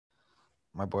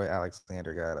My boy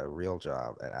Alexander got a real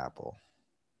job at Apple.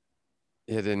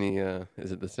 Yeah, didn't he?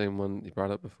 Is it the same one you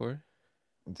brought up before?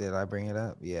 Did I bring it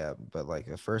up? Yeah, but like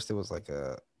at first it was like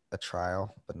a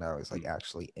trial, but now he's like Hmm.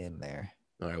 actually in there.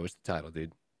 All right, what's the title,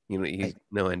 dude? You know, I, he's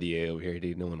no NDA over here,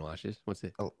 dude. No one watches. What's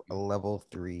it? a level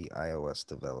 3 iOS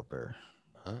developer,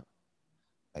 Huh?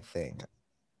 I think.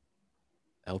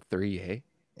 L3A?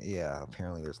 Yeah,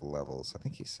 apparently there's levels. I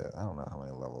think he said I don't know how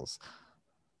many levels,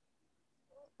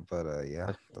 but yeah,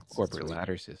 That's a that's corporate what he.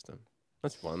 ladder system.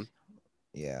 That's fun.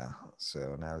 Yeah,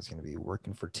 so now he's gonna be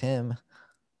working for Tim,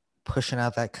 pushing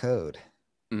out that code,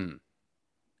 Mm.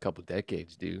 Couple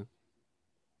decades, dude.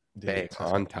 Bang dude.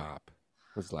 on top.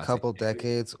 What's the last thing Couple you did, dude?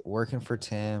 decades working for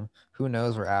Tim. Who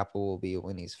knows where Apple will be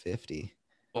when he's 50?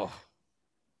 Oh,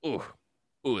 oh,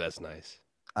 oh, that's nice.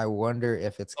 I wonder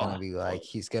if it's gonna Oh, be oh. like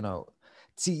he's gonna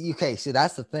see. Okay, see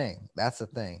that's the thing. That's the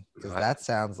thing because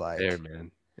I, there,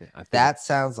 man. Yeah, I think that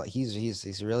sounds like he's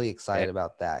really eh, excited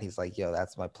about that. He's like, yo,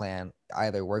 that's my plan.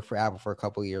 Either work for Apple for a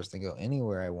couple years, then go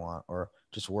anywhere I want, or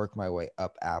just work my way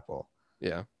up Apple.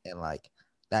 yeah. And like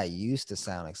that used to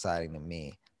sound exciting to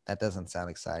me. That doesn't sound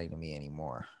exciting to me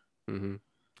anymore. Mm-hmm.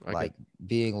 I could Like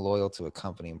being loyal to a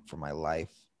company for my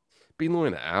life. be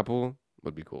loyal to Apple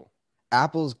would be cool,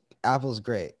 Apple's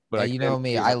great. but I And you know can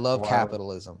me, see I after a love while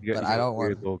capitalism, you got but you I got a don't want.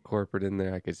 weird little corporate in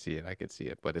there. I could see it. I could see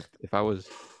it. But if I was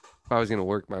gonna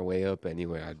work my way up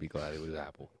anyway, I'd be glad it was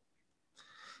Apple.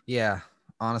 Yeah,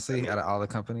 I honestly, mean, out of all the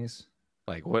companies,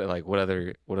 like what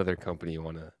other company you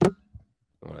wanna?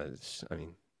 I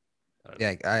mean, I don't know.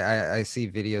 yeah, I see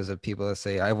videos of people that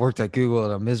say I worked at Google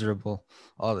and I'm miserable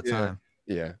all the Yeah. time.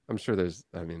 Yeah, I'm sure there's.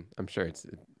 I mean, I'm sure it's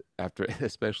after,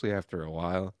 especially after a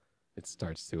while, it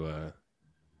starts to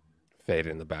fade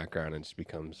in the background and just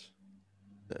becomes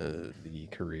the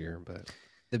career. But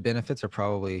The benefits are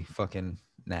probably fucking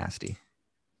nasty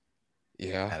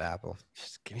yeah, at Apple.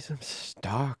 just give me some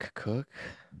stock, Cook.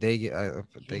 They get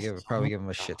Give they me give so probably much give them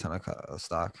a shit stock. ton of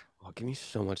stock. Oh, give me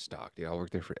so much stock, dude. I'll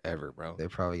work there forever, bro. They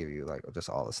probably give you like just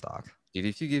all the stock Dude,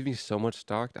 if you give me so much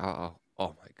stock, oh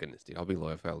my goodness, dude, I'll be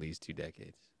loyal for at least 2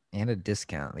 decades. and a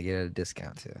discount. They get a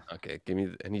discount too. Okay, give me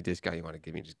any discount you want to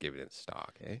give me, just give it in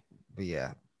stock, eh? But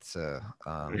yeah, so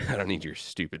I don't need your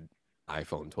stupid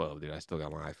iPhone 12, dude. I still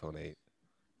got my iPhone 8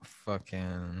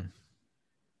 fucking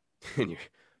and your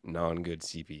non-good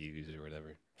CPUs or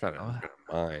whatever. Trying to uh,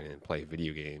 mine and play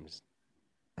video games.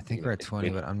 I You think know, we're at 20,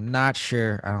 Nvidia. but I'm not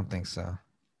sure. I don't think so.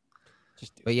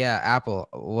 Just do But it. yeah, Apple.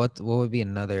 What would be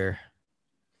another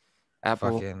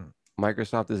Apple, fucking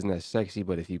Microsoft isn't as sexy,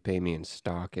 but if you pay me in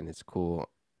stock and it's cool,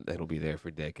 it'll be there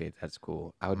for decades. That's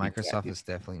cool. I would be Microsoft happy. is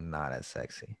definitely not as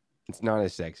sexy. It's not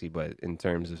as sexy, but in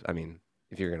terms of, I mean,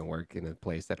 if you're gonna work in a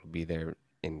place that'll be there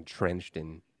entrenched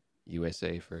in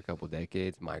USA for a couple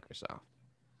decades, Microsoft.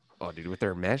 Oh, dude, with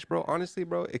their mesh, bro. Honestly,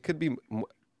 bro, it could be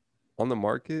on the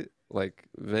market like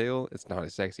Veil. It's not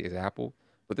as sexy as Apple,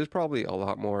 but there's probably a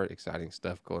lot more exciting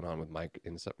stuff going on with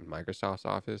Microsoft's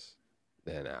office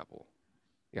than Apple.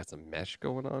 You got some mesh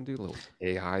going on, dude. Little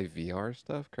AI VR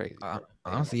stuff, crazy, bro.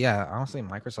 Honestly, yeah. Honestly,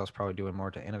 Microsoft's probably doing more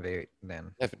to innovate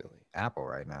than Definitely. Apple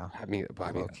right now. I mean,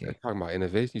 Low key. talking about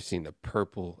innovation. You seen the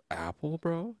purple apple,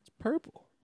 bro? It's purple.